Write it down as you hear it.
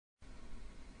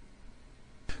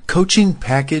Coaching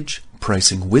package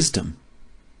pricing wisdom.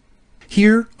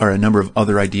 Here are a number of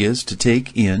other ideas to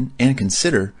take in and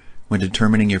consider when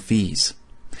determining your fees.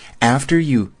 After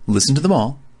you listen to them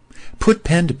all, put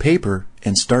pen to paper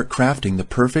and start crafting the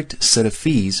perfect set of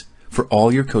fees for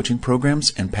all your coaching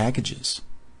programs and packages.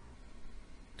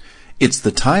 It's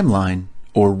the timeline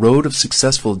or road of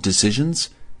successful decisions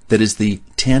that is the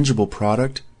tangible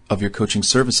product of your coaching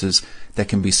services that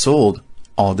can be sold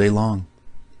all day long.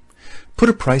 Put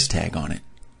a price tag on it,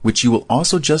 which you will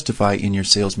also justify in your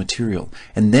sales material,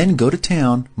 and then go to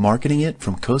town marketing it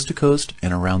from coast to coast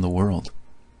and around the world.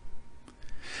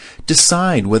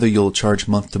 Decide whether you'll charge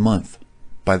month to month,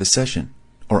 by the session,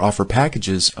 or offer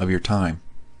packages of your time.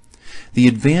 The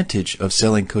advantage of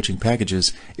selling coaching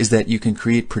packages is that you can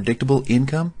create predictable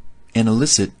income and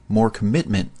elicit more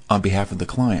commitment on behalf of the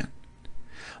client.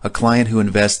 A client who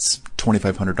invests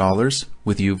 $2,500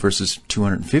 with you versus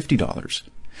 $250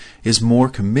 is more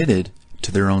committed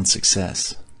to their own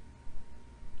success.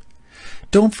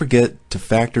 Don't forget to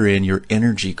factor in your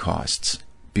energy costs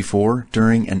before,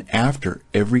 during, and after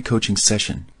every coaching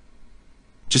session.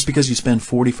 Just because you spend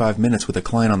 45 minutes with a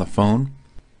client on the phone,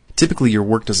 typically your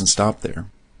work doesn't stop there.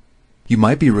 You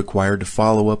might be required to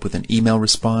follow up with an email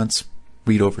response,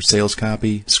 read over sales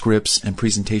copy, scripts, and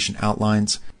presentation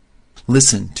outlines,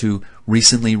 listen to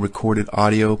recently recorded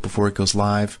audio before it goes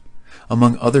live,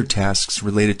 among other tasks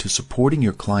related to supporting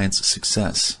your client's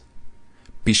success.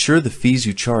 Be sure the fees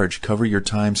you charge cover your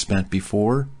time spent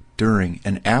before, during,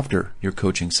 and after your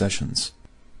coaching sessions.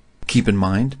 Keep in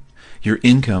mind, your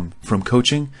income from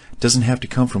coaching doesn't have to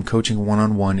come from coaching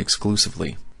one-on-one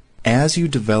exclusively. As you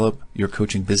develop your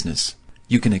coaching business,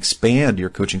 you can expand your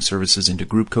coaching services into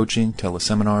group coaching,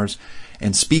 teleseminars,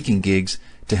 and speaking gigs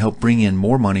to help bring in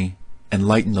more money and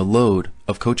lighten the load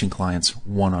of coaching clients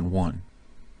one-on-one.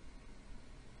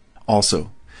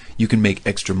 Also, you can make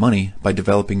extra money by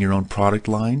developing your own product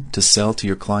line to sell to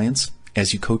your clients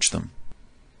as you coach them.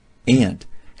 And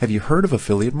have you heard of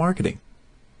affiliate marketing?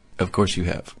 Of course you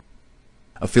have.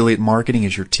 Affiliate marketing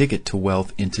is your ticket to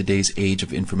wealth in today's age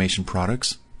of information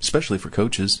products, especially for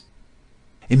coaches.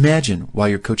 Imagine while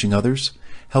you're coaching others,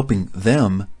 helping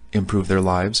them improve their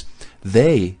lives,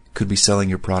 they could be selling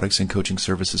your products and coaching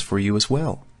services for you as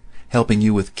well, helping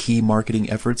you with key marketing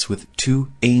efforts with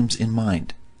two aims in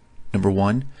mind. Number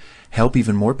one, help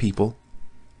even more people,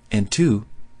 and two,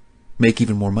 make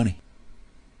even more money.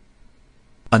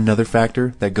 Another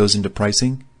factor that goes into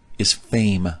pricing is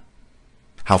fame.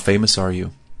 How famous are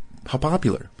you? How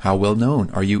popular? How well known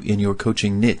are you in your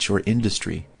coaching niche or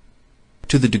industry?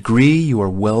 To the degree you are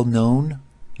well known,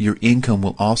 your income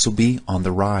will also be on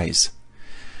the rise.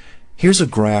 Here's a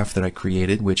graph that I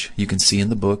created, which you can see in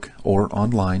the book or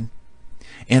online.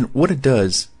 And what it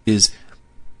does is,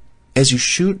 as you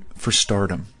shoot for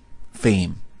stardom,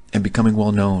 fame, and becoming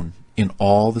well known in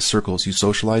all the circles you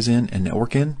socialize in and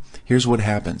network in, here's what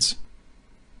happens.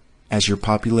 As your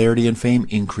popularity and fame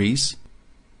increase,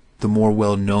 the more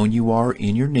well known you are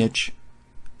in your niche,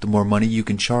 the more money you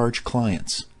can charge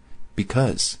clients,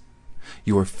 because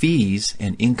your fees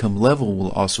and income level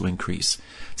will also increase.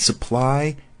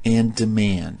 Supply and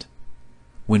demand.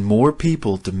 When more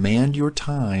people demand your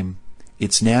time,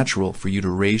 it's natural for you to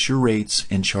raise your rates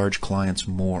and charge clients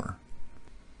more.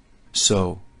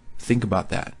 So, think about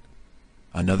that.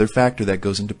 Another factor that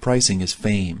goes into pricing is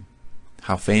fame.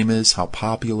 How famous, how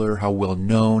popular, how well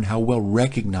known, how well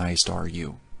recognized are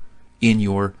you in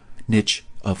your niche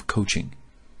of coaching?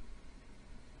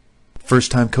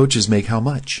 First-time coaches make how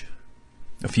much?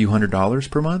 A few $100s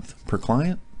per month, per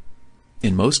client?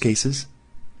 In most cases.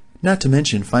 Not to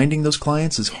mention, finding those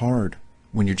clients is hard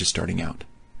when you're just starting out.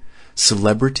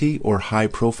 Celebrity or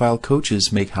high-profile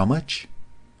coaches make how much?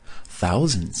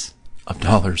 Thousands of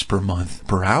dollars per month,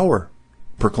 per hour,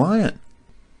 per client.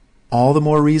 All the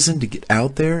more reason to get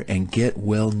out there and get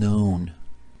well known.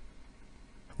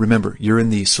 Remember, you're in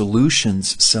the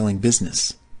solutions selling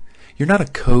business. You're not a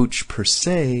coach per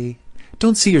se.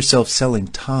 Don't see yourself selling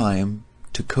time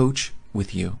to coach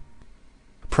with you.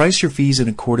 Price your fees in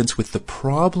accordance with the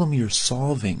problem you're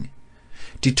solving.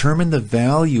 Determine the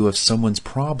value of someone's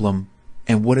problem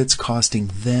and what it's costing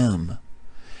them.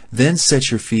 Then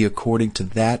set your fee according to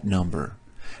that number.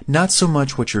 Not so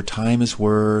much what your time is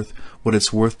worth, what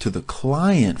it's worth to the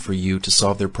client for you to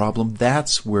solve their problem.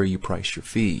 That's where you price your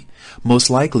fee. Most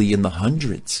likely in the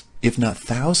hundreds, if not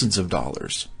thousands of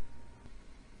dollars.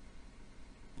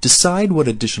 Decide what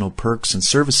additional perks and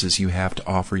services you have to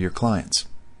offer your clients.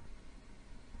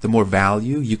 The more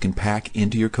value you can pack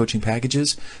into your coaching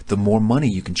packages, the more money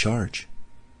you can charge.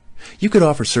 You could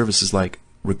offer services like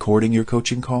recording your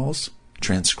coaching calls,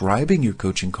 transcribing your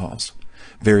coaching calls,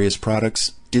 various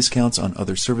products, discounts on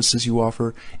other services you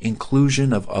offer,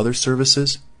 inclusion of other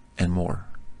services, and more.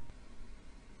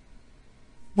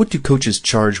 What do coaches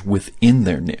charge within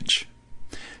their niche?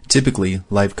 Typically,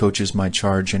 life coaches might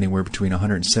charge anywhere between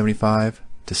 $175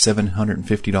 to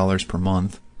 $750 per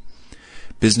month.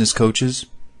 Business coaches,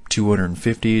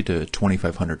 $250 to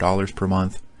 $2,500 per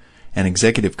month. And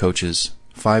executive coaches,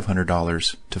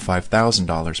 $500 to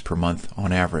 $5,000 per month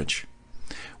on average.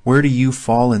 Where do you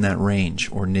fall in that range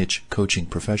or niche coaching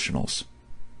professionals?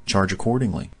 Charge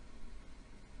accordingly.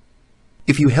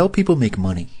 If you help people make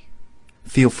money,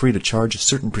 feel free to charge a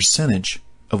certain percentage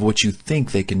of what you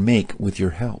think they can make with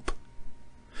your help.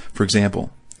 For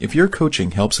example, if your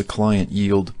coaching helps a client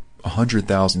yield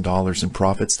 $100,000 in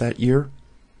profits that year,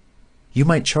 you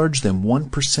might charge them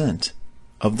 1%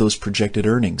 of those projected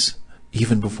earnings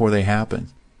even before they happen.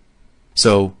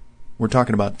 So, we're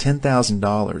talking about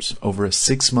 $10,000 over a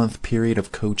 6-month period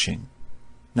of coaching.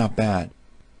 Not bad.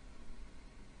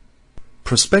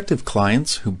 Prospective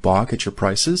clients who balk at your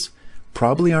prices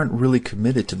probably aren't really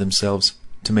committed to themselves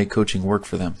to make coaching work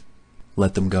for them.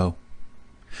 Let them go.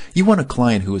 You want a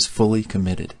client who is fully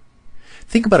committed.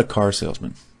 Think about a car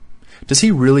salesman. Does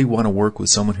he really want to work with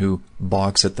someone who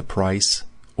balks at the price?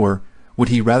 Or would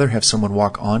he rather have someone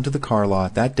walk onto the car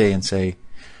lot that day and say,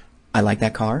 "I like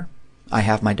that car. I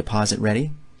have my deposit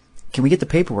ready. Can we get the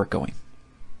paperwork going?"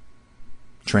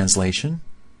 Translation: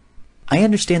 I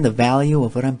understand the value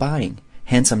of what I'm buying.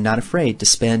 Hence, I'm not afraid to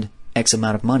spend X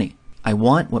amount of money. I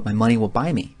want what my money will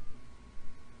buy me.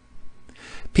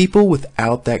 People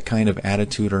without that kind of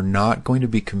attitude are not going to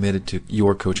be committed to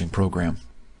your coaching program.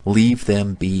 Leave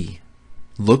them be.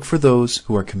 Look for those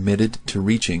who are committed to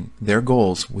reaching their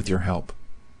goals with your help.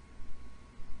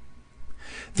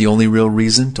 The only real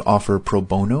reason to offer pro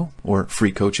bono or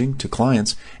free coaching to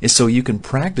clients is so you can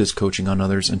practice coaching on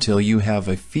others until you have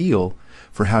a feel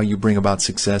for how you bring about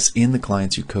success in the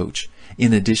clients you coach,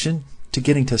 in addition to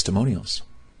getting testimonials.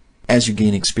 As you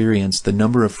gain experience, the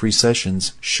number of free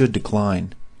sessions should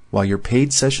decline, while your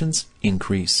paid sessions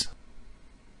increase.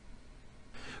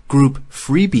 Group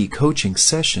freebie coaching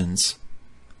sessions,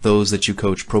 those that you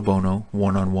coach pro bono,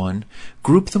 one-on-one,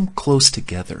 group them close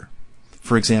together.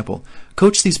 For example,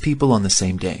 coach these people on the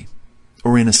same day,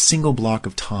 or in a single block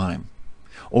of time,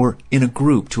 or in a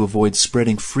group to avoid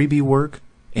spreading freebie work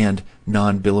and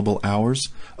non-billable hours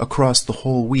across the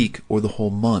whole week or the whole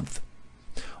month.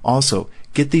 Also,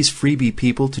 get these freebie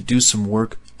people to do some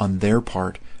work on their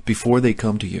part before they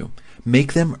come to you.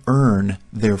 Make them earn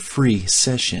their free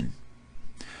session.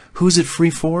 Who's it free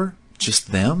for?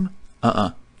 Just them?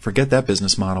 Forget that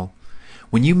business model.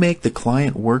 When you make the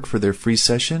client work for their free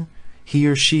session, he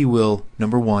or she will,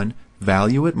 number one,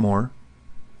 value it more,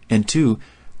 and two,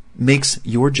 makes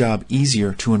your job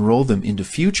easier to enroll them into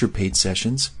future paid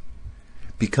sessions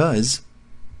because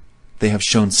they have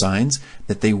shown signs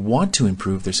that they want to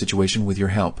improve their situation with your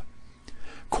help.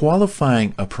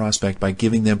 Qualifying a prospect by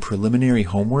giving them preliminary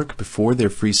homework before their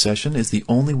free session is the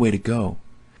only way to go.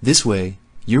 This way,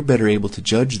 you're better able to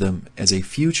judge them as a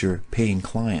future paying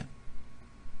client.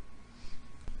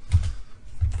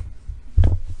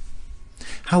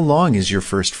 How long is your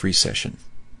first free session?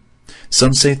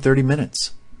 Some say 30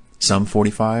 minutes, some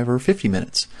 45 or 50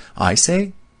 minutes. I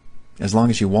say, as long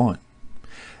as you want.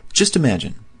 Just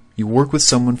imagine, you work with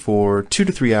someone for 2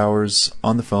 to 3 hours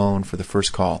on the phone for the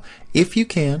first call. If you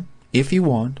can, if you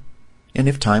want, and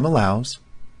if time allows.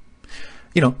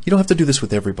 You don't have to do this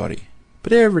with everybody,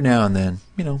 but every now and then,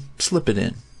 slip it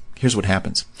in. Here's what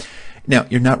happens. Now,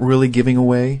 you're not really giving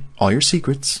away all your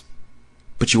secrets,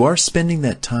 but you are spending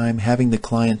that time having the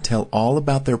client tell all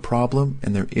about their problem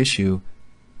and their issue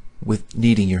with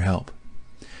needing your help.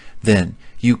 Then,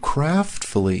 you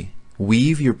craftfully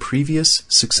weave your previous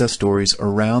success stories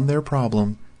around their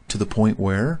problem to the point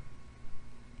where,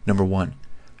 number one,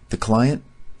 the client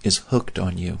is hooked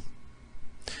on you.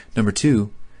 Number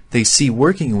two, they see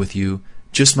working with you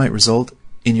just might result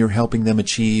in your helping them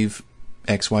achieve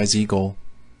XYZ goal.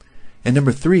 And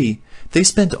number three, they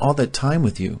spend all that time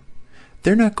with you.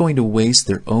 They're not going to waste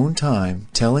their own time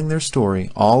telling their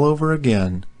story all over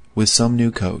again with some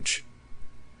new coach.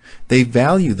 They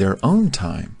value their own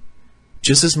time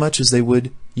just as much as they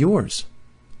would yours,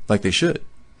 like they should.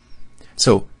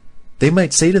 So they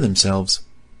might say to themselves,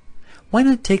 why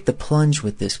not take the plunge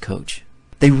with this coach?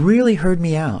 They really heard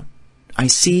me out. I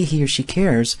see he or she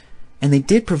cares, and they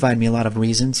did provide me a lot of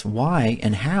reasons why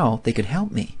and how they could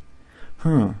help me.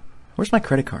 Where's my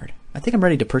credit card? I think I'm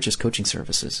ready to purchase coaching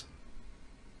services.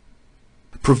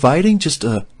 Providing just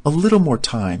a little more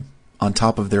time on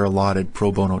top of their allotted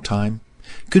pro bono time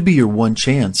Could be your one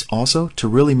chance also to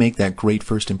really make that great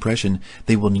first impression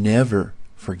they will never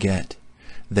forget.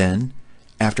 Then,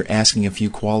 after asking a few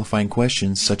qualifying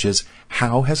questions such as,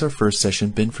 how has our first session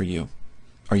been for you?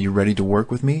 Are you ready to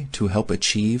work with me to help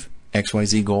achieve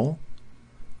XYZ goal?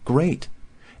 Great.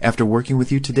 After working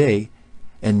with you today,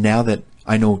 and now that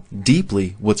I know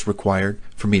deeply what's required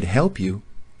for me to help you,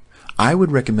 I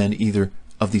would recommend either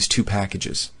of these two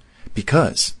packages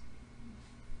because,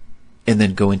 and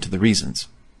then go into the reasons.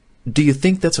 Do you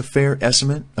think that's a fair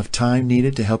estimate of time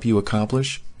needed to help you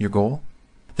accomplish your goal?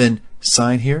 Then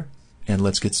sign here and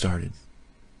let's get started.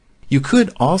 You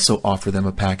could also offer them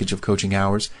a package of coaching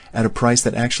hours at a price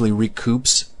that actually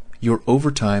recoups your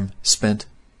overtime spent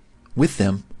with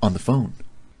them on the phone.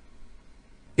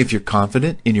 If you're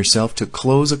confident in yourself to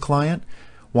close a client,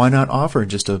 why not offer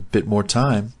just a bit more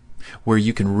time where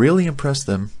you can really impress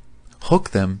them, hook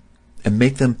them, and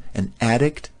make them an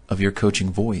addict of your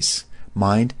coaching voice,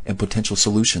 mind, and potential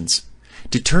solutions.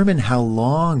 Determine how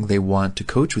long they want to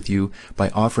coach with you by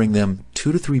offering them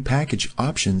 2 to 3 package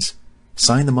options.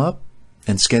 Sign them up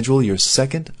and schedule your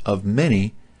second of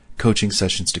many coaching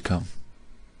sessions to come.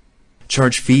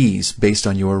 Charge fees based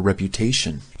on your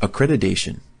reputation,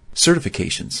 accreditation,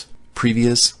 certifications,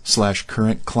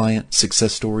 previous/current client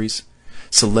success stories,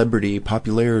 celebrity,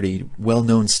 popularity,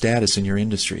 well-known status in your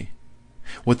industry,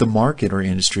 what the market or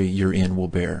industry you're in will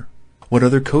bear, what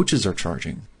other coaches are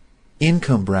charging,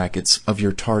 income brackets of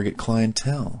your target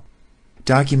clientele,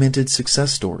 documented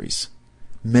success stories,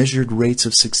 measured rates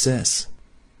of success,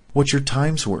 what your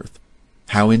time's worth,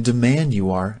 how in demand you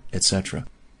are, etc.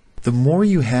 The more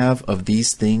you have of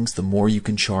these things, the more you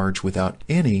can charge without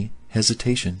any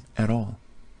hesitation at all.